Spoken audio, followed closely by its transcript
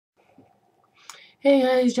Hey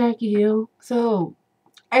guys, Jackie here. So,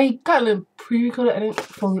 I got a pre-recorded, I didn't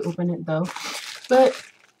fully open it though. But,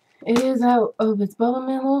 it is out of its bubble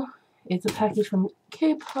mail. It's a package from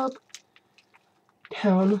Kpop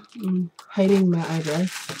Town. I'm hiding my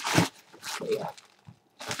address. But yeah.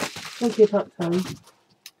 From Kpop Town.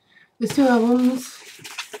 There's 2 albums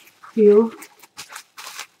here.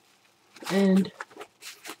 And,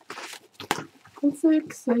 I'm so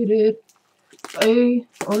excited. I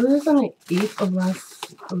ordered this on the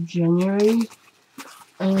 8th of January.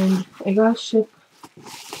 And it got shipped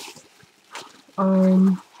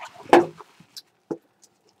on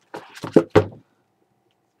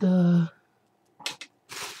the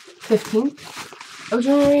 15th of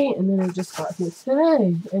January, and then it just got here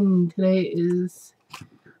today. And today is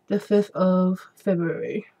the 5th of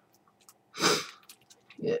February.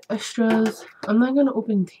 Yeah, extras. I'm not gonna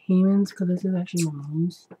open Taemin's because this is actually my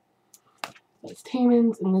mom's. It's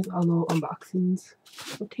Taemin's, and there's other unboxings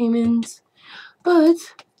of Taemin's. But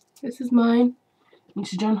this is mine.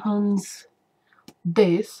 It's Jonghyun's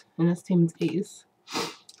base, and that's Taemin's ace.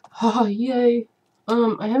 Oh, yay.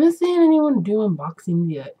 I haven't seen anyone do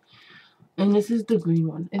unboxings yet. And this is the green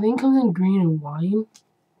one. I think it comes in green and wine.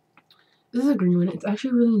 This is a green one. It's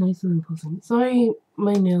actually really nice and pleasant. Sorry,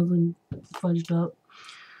 my nails are fudged up.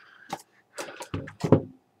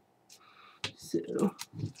 So,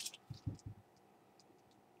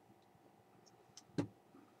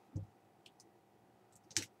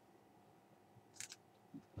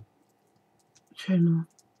 trying to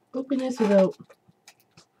open this without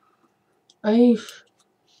ice.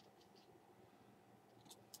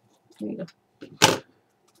 There you go.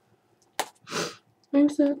 I'm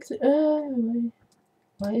so excited.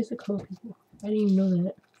 Why is it color people? I didn't even know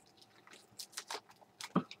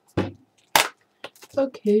that.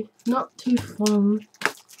 Okay, not too fun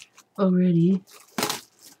already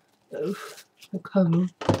of the cover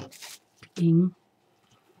thing.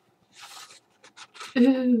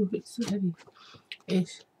 Ooh, it's so heavy.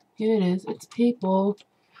 Here it is. It's paper.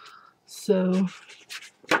 So,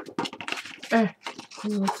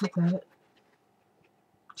 look at that.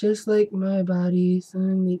 Just like my body,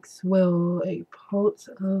 some makes well a part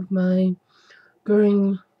of my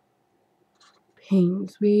growing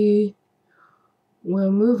pains. We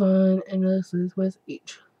will move on, and this is with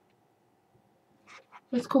H.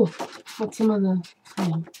 That's cool. What's some other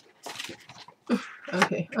thing?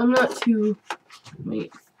 Okay, I'm not too.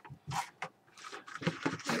 Wait.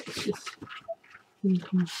 Let's just.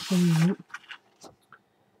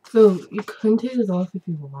 So, you can take this off if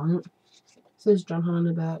you want. It says Jonghyun on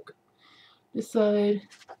the back. This side,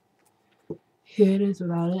 here it is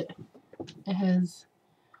without it. It has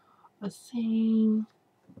a saying.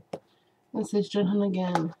 It says Jonghyun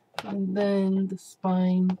again. And then the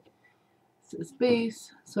spine says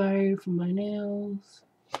base. Sorry for my nails.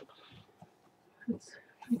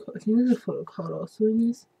 I think there's a photo card also in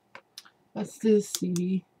this. That's the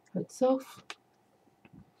CD itself.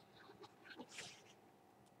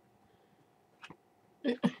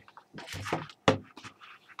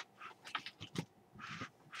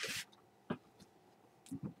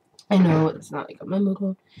 I know it's not like a memo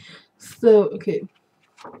code. So, okay.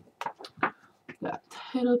 That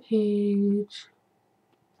title page.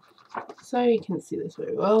 Sorry you can't see this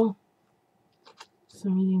very well. So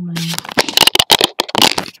I'm using my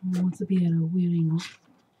wants to be at a weird angle.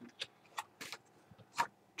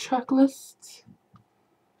 Track list.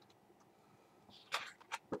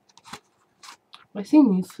 I've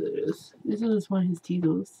seen these photos. This is one of his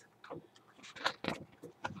teasers.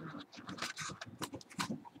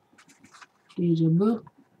 Deja Vu.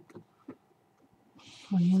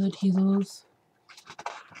 One of the other teasers.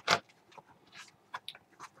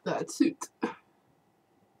 That suit.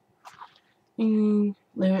 And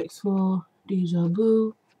lyrics for Deja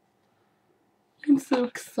Vu. I'm so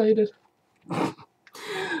excited.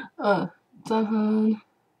 Jonghyun.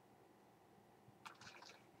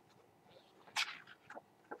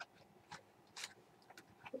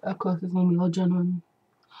 Of course, it's gonna be all Jonghyun.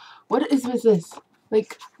 What is with this?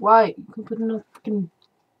 Like, why? You can put in a fucking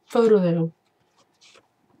photo there.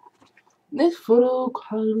 This photo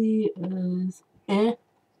quality is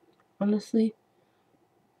honestly.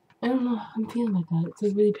 I don't know how I'm feeling about that. It's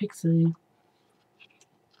like really pixely.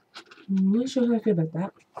 I'm not sure how I feel about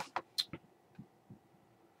that.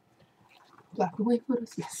 Black and white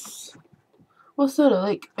photos, yes. Well, sort of,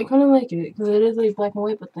 like, I kind of like it, because it is, like, black and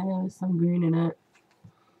white, but then there's some green in it.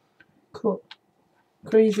 Cool.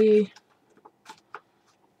 Crazy.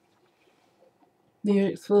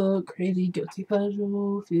 Lyrics for Crazy Guilty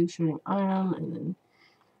Pleasure, featuring Iron, and then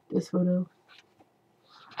this photo.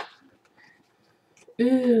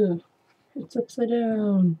 Ew. It's upside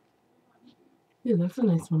down. Yeah, that's a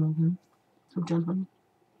nice one of him. Of Jonghyun.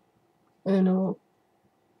 And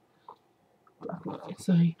black and white.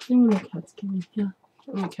 Sorry, I think when the cats came in. Yeah,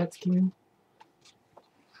 when the cats came in.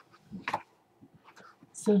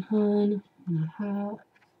 Sunhan and a hat.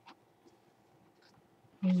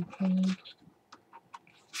 Okay.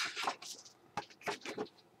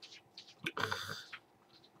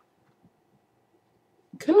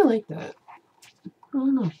 Kind of like that. I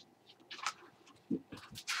don't know.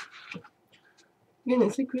 Again,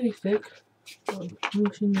 it's like really thick.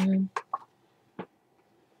 Motion Man.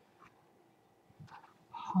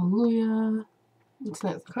 Hallelujah. It's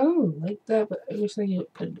not kind of like that, but I wish I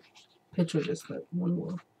could picture just like one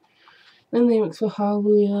more. Then they mix for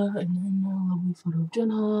Hallelujah, and then a lovely photo of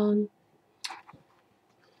Jonghyun.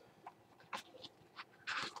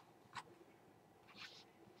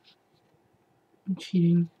 I'm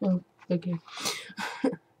cheating. Oh, okay.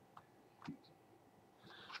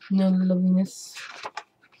 No loveliness.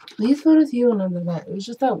 These photos here are not that bad. It was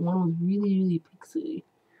just that one was really, really pixely.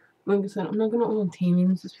 Like I said, I'm not gonna own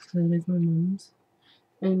Taemin's just because it is my mom's.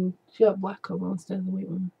 And she got black cover instead of the white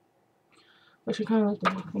one. But she kind of like the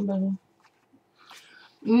black one better.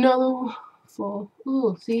 Another full.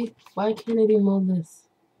 Ooh, see? Why can't I do more of this?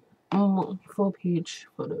 Full page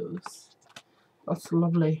photos. That's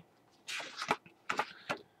lovely.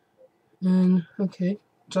 And, okay.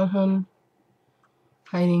 Jonghyun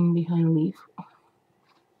hiding behind a leaf.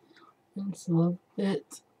 And love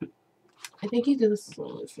it. I think he did this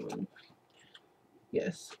one.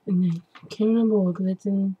 Yes. And then camera number one because it's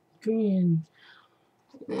in green.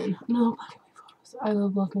 And no black and white photos. I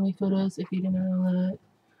love black and white photos. If you didn't know that,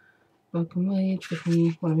 black and white,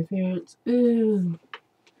 definitely one of my favorites. Ooh,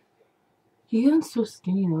 he gets so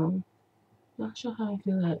skinny though. Not sure how I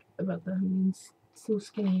feel about that. I mean, he's so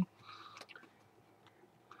skinny.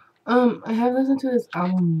 I have listened to this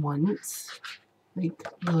album once, like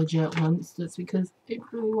legit once, just because I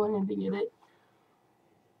really wanted to get it.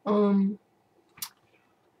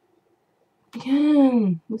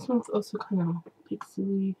 Again, this one's also kind of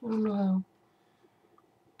pixely. I don't know how.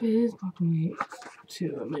 But it is black and white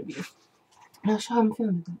too, maybe. Not sure how I'm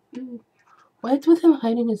feeling about that. Ooh. What's with him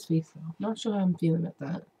hiding his face though? Not sure how I'm feeling about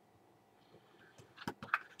that.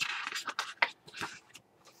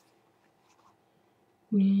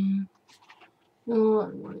 Yeah.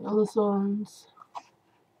 No, other songs.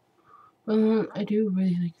 I do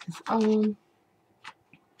really like this album.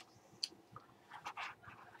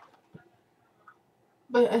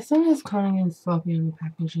 But I sometimes kind of get sloppy on the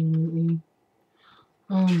packaging lately.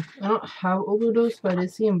 I don't have Overdose, but I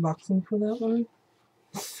did see unboxing for that one.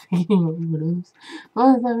 Speaking of Overdose,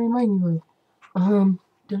 what does that remind you of?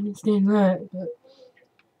 Don't understand that, but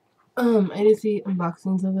I did see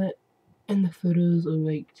unboxings of it, and the photos are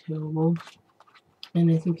like terrible.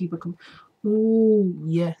 And I think people come, ooh,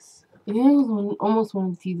 yes. I think it was almost one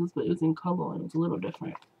of the teasers, but it was in color and it was a little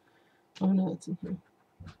different. Oh no, it's in here.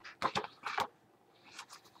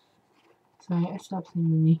 Sorry, I stopped saying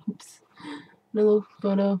the names. Another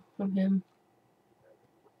photo of him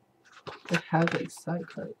that has like side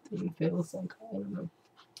cut, didn't fail side cut, I don't know.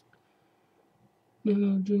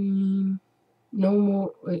 No dream. No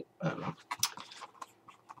more, wait, I don't know.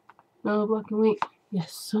 No black and white.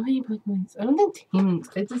 Yes, so many black and whites. I don't think Taemin's,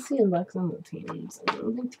 I did see unboxing on the Taemin's. I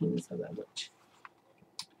don't think Taemin's have that much.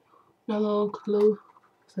 Another close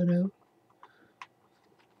photo.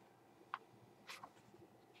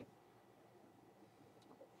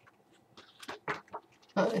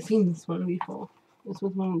 I've seen this one before. This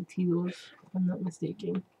was one of the teasers, if I'm not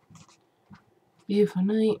mistaken. Beautiful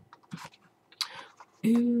night.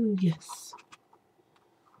 Ooh, yes.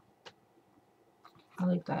 I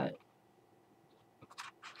like that.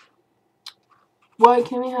 Why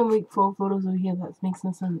can't we have like 4 photos over here? That makes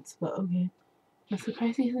no sense, but okay. I'm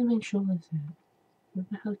surprised he hasn't been showless yet. What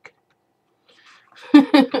the heck?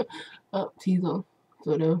 Oh, teaser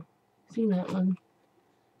photo. Seen that one.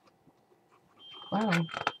 Wow.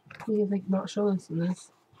 He's like not showless in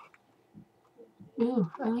this.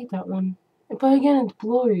 Ooh, I like that one. But again, it's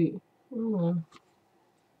blurry. I don't know.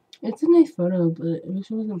 It's a nice photo, but I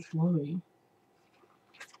wish it wasn't blurry.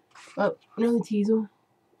 Oh, another teaser.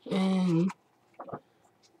 And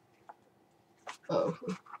oh,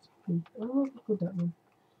 I don't know if I put that one.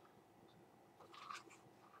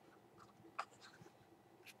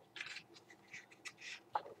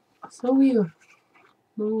 So weird.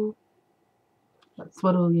 No, that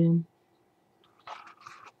sweater again.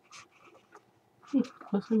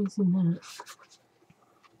 First time you've seen that.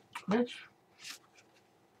 That's.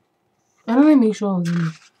 I don't make sure I was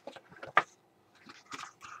in.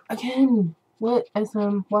 Again, what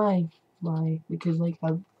SM? Why? why, because like I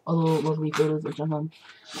have other lovely photos of Jonghyun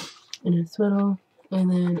in his photo, and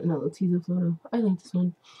then another teaser photo. I like this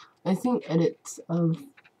one. I think edits of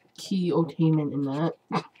Taemin in that.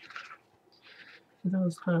 That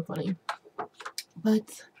was kind of funny.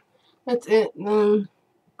 But that's it.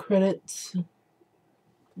 Credits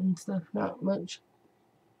and stuff, not much.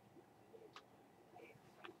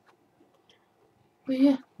 But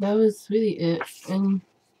yeah, that was really it. And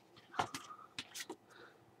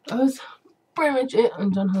that was pretty much it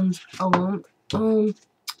on Jonghyun's album.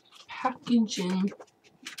 Packaging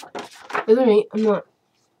is alright. I'm not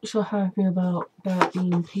sure how I feel about that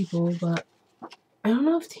being paper, but I don't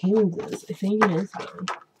know if Taemin's is. I think it is though.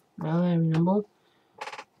 Now that I remember.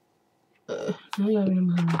 Now that I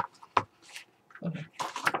remember how. Okay.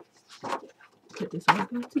 Put this all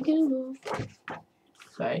back together.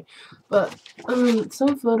 Sorry. But,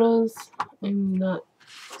 some photos I'm not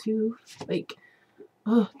too, like,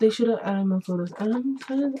 oh, they should have added more photos.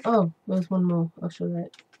 Oh, there's one more. I'll show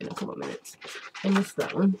that in a couple minutes. I missed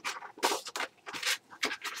that one.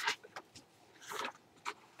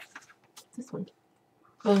 This one.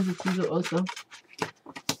 Oh, there's a teaser also.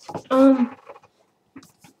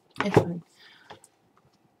 It's fine.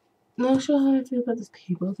 Not sure how I feel about this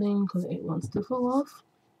paper thing because it wants to fall off.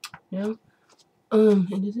 Yeah.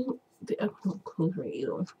 It isn't. The app won't close right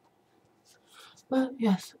either. But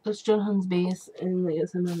yes, that's Jonghyun's base, and like I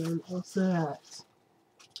said, my mom also at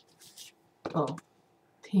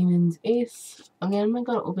Taemin's ace. Again, I'm not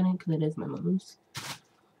gonna open it because it is my mom's.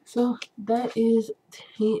 So that is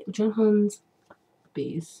Jonghyun's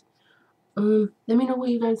base. Let me know what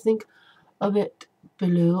you guys think of it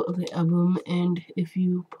below of the album, and if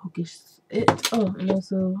you purchase it. Oh, and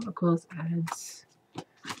also of course ads.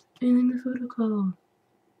 And then the photo call.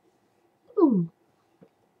 Ooh.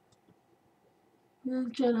 There's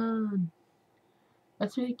Jonghyun.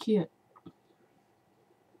 That's really cute.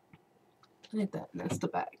 I like that. That's the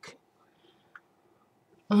back.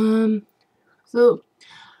 So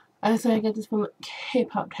I said I got this from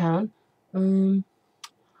KPOPTOWN.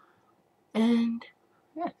 And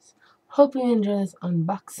yes. Hope you enjoyed this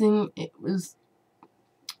unboxing. It was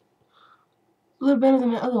a little better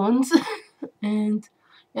than my other ones. And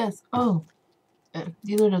yes,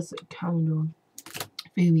 these are just like calendar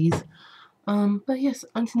babies. But yes,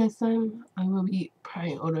 until next time, I will be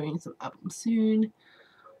probably ordering some albums soon.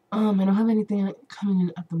 I don't have anything coming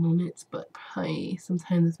in at the moment, but probably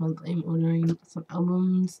sometime this month I'm ordering some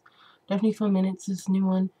albums. Definitely 4 Minutes is a new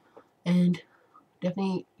one, and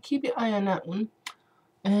definitely keep your eye on that one.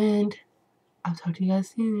 And I'll talk to you guys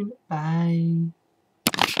soon. Bye.